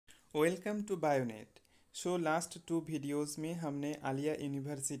Welcome to BioNTech. Last 2 videos में हमने Alia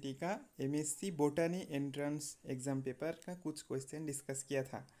university का MSc botany entrance exam paper का कुछ क्वेश्चन डिस्कस किया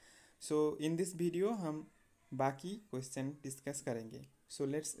था। इन दिस वीडियो हम बाकी क्वेश्चन डिस्कस करेंगे।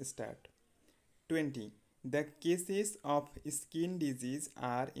 Let's start. 20. The cases of skin disease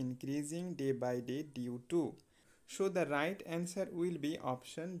are increasing day by day due to. The right answer will be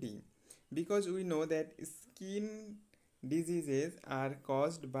option D, because we know that skin diseases are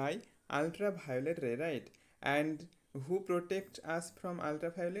caused by ultraviolet ray, right? And who protects us from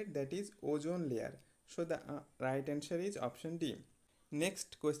ultraviolet? That is ozone layer. The right answer is option D.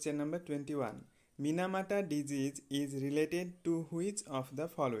 Next, question number 21. Minamata disease is related to which of the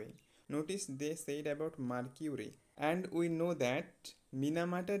following? Notice they said about mercury, and we know that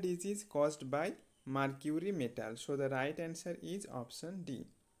Minamata disease caused by mercury metal. The right answer is option D.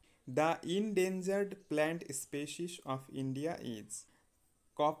 The endangered plant species of India is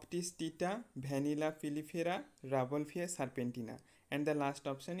Coptis tita, Vanilla filifera, Ravolfia serpentina, and the last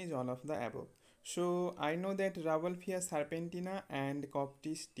option is all of the above. I know that Ravolfia serpentina and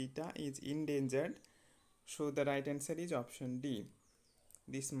Coptis tita is endangered. The right answer is option D.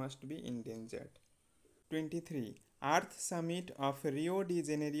 This must be endangered. 23. Earth Summit of Rio de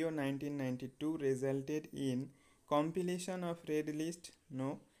Janeiro 1992 resulted in compilation of Red List,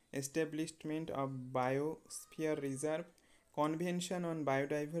 no, establishment of Biosphere Reserve, Convention on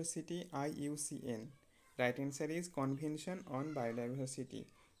Biodiversity, IUCN. Right answer is Convention on Biodiversity.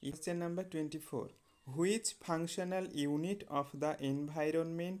 Question number 24. Which functional unit of the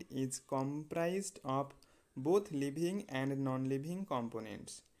environment is comprised of both living and non-living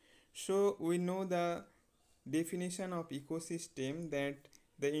components? We know the definition of ecosystem, that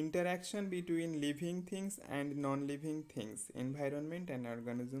the interaction between living things and non-living things, environment and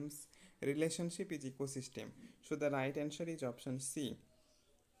organisms relationship is ecosystem. The right answer is option C.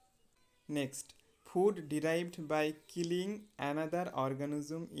 Next, food derived by killing another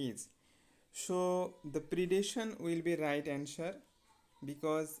organism is. The predation will be right answer,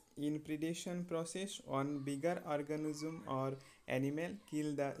 because in predation process one bigger organism or animal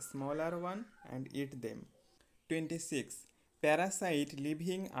kill the smaller one and eat them. 26. Parasite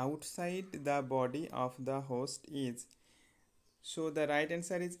living outside the body of the host is. The right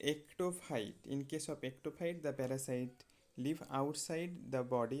answer is ectophyte. In case of ectophyte, the parasite live outside the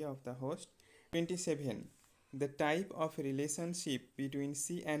body of the host. 27. The type of relationship between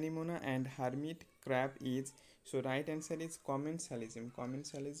sea anemone and hermit crab is. Right answer is commensalism.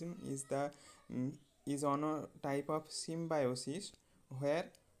 Commensalism is on a type of symbiosis where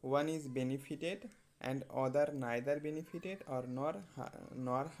one is benefited and other neither benefited or nor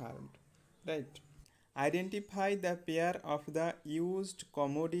harmed, right? Identify the pair of the used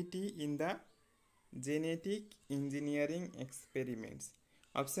commodity in the genetic engineering experiments.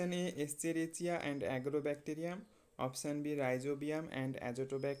 Option A, Escherichia and Agrobacterium. Option B, Rhizobium and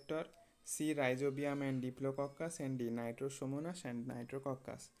Azotobacter. C, Rhizobium and Diplococcus, and D, Nitrosomonas and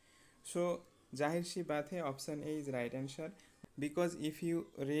Nitrococcus. Zahir si baat hai, option A is right answer, because if you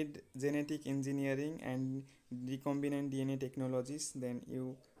read genetic engineering and recombinant DNA technologies, then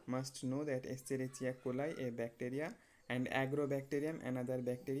you must know that Escherichia coli, a bacteria, and Agrobacterium, another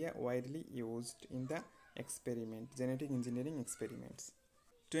bacteria widely used in the genetic engineering experiments.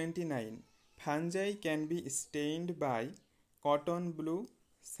 29. Fungi can be stained by cotton blue,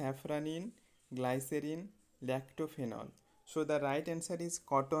 safranin, glycerin, lactophenol. The right answer is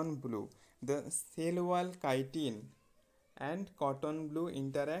cotton blue. The cell wall chitin and cotton blue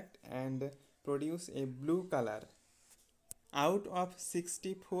interact and produce a blue color. Out of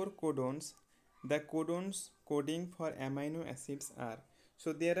 64 codons, the codons coding for amino acids are.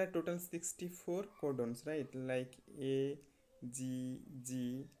 There are total 64 codons, right? Like A, G,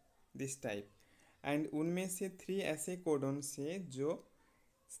 G, this type. And उनमें से 3 ऐसे codon से जो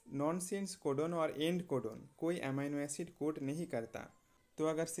nonsense codon और and codon कोई amino acid code नहीं करता। तो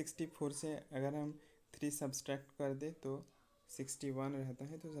अगर 64 से अगर हम 3 सब्सट्रैक्ट कर दे तो 61 रहता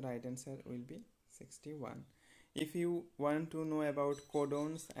है। तो right answer will be 61. If you want to know about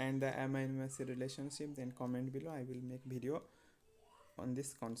codons and the amino acid relationship, then comment below. I will make video on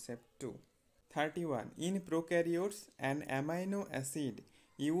this concept too. 31. In prokaryotes, an amino acid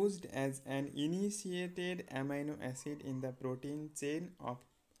used as an initiated amino acid in the protein chain of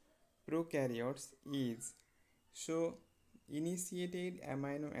prokaryotes is. Initiated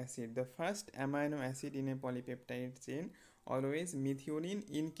amino acid, the first amino acid in a polypeptide chain, always methionine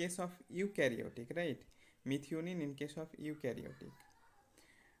in case of eukaryotic, right? Methionine in case of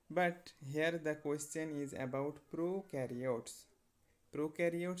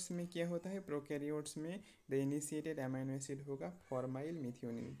prokaryotes में क्या होता है, prokaryotes में the initiated amino acid होगा formyl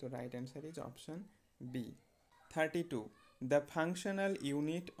methionine, तो right answer is option B. 32 the functional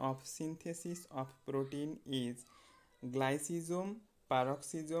unit of synthesis of protein is glycosome,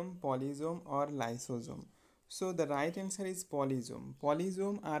 peroxisome, polysome or lysosome. So the right answer is polysome.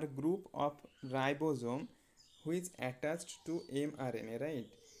 Polysome are group of ribosome which attached to mRNA, right?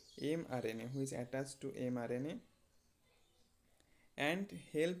 mRNA which attached to mRNA and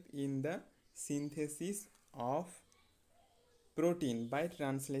help in the synthesis of protein by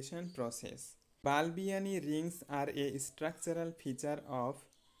translation process. Balbiani rings are a structural feature of,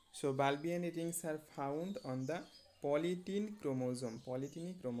 so Balbiani rings are found on the polytene chromosome.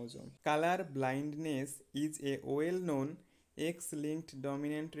 Color blindness is a well-known X-linked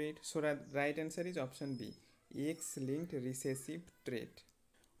dominant trait. So right answer is option B, X-linked recessive trait.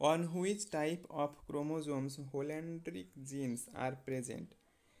 On which type of chromosomes Hollandric genes are present?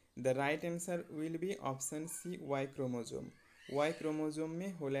 The right answer will be option C, Y chromosome. Y chromosome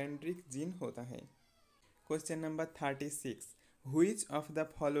में Hollandric gene होता है. Question number 36. Which of the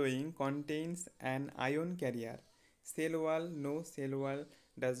following contains an ion carrier? Cell wall, no, cell wall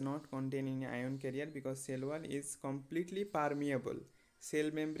does not contain any ion carrier because cell wall is completely permeable. Cell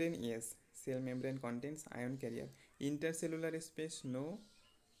membrane, yes, cell membrane contains ion carrier. Intercellular space, no.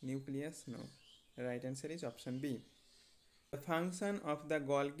 Nucleus, no. Right answer is option B. The function of the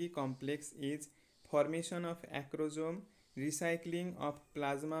Golgi complex is formation of acrosome, recycling of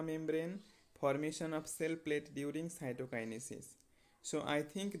plasma membrane, formation of cell plate during cytokinesis. So I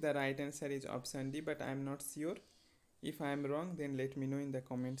think the right answer is option D, but I am not sure. If I am wrong, then let me know in the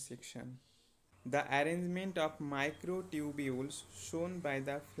comment section. The arrangement of microtubules shown by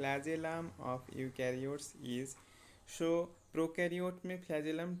the flagellum of eukaryotes is, so prokaryote में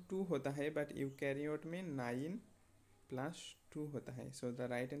flagellum 2 होता है but eukaryote में 9 plus 2 होता है. So the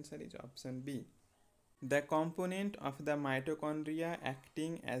right answer is option B. The component of the mitochondria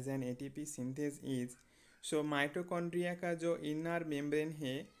acting as an ATP synthase is, so mitochondria का जो inner membrane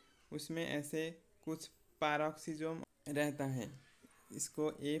है उसमें ऐसे कुछ पैरोक्सिसोम रहता है,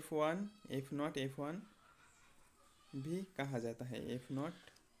 इसको F1, F0, F1 भी कहा जाता है, F0,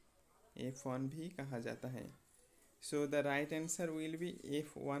 F1 भी कहा जाता है. So the right answer will be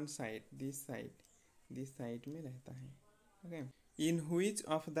F1 side, this side में रहता है. Okay. In which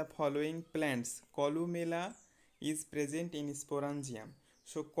of the following plants columella is present in sporangium?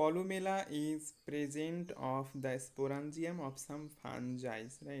 So columella is present of the sporangium of some fungi,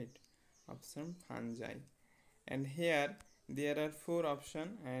 right? Of some fungi. And here there are 4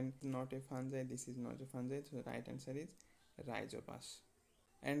 options and not a fungi. This is not a fungi. So the right answer is rhizopus.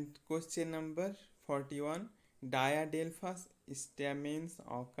 And question number 41. Diadelphous stamens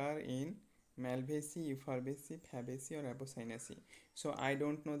occur in Malvaceae, Euphorbiaceae, Fabaceae or Apocynaceae. So I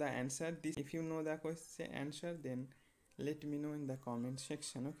don't know the answer. If you know the question answer, then let me know in the comment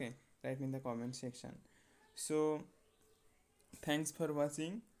section. Okay, write in the comment section. So thanks for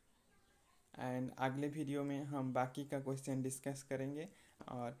watching. And अगले video में हम बाकी का question discuss करेंगे.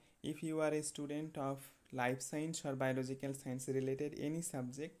 और if you R a student of life science और biological science related any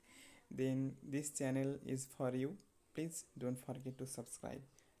subject, then this channel is for you. Please don't forget to subscribe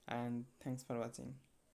and thanks for watching.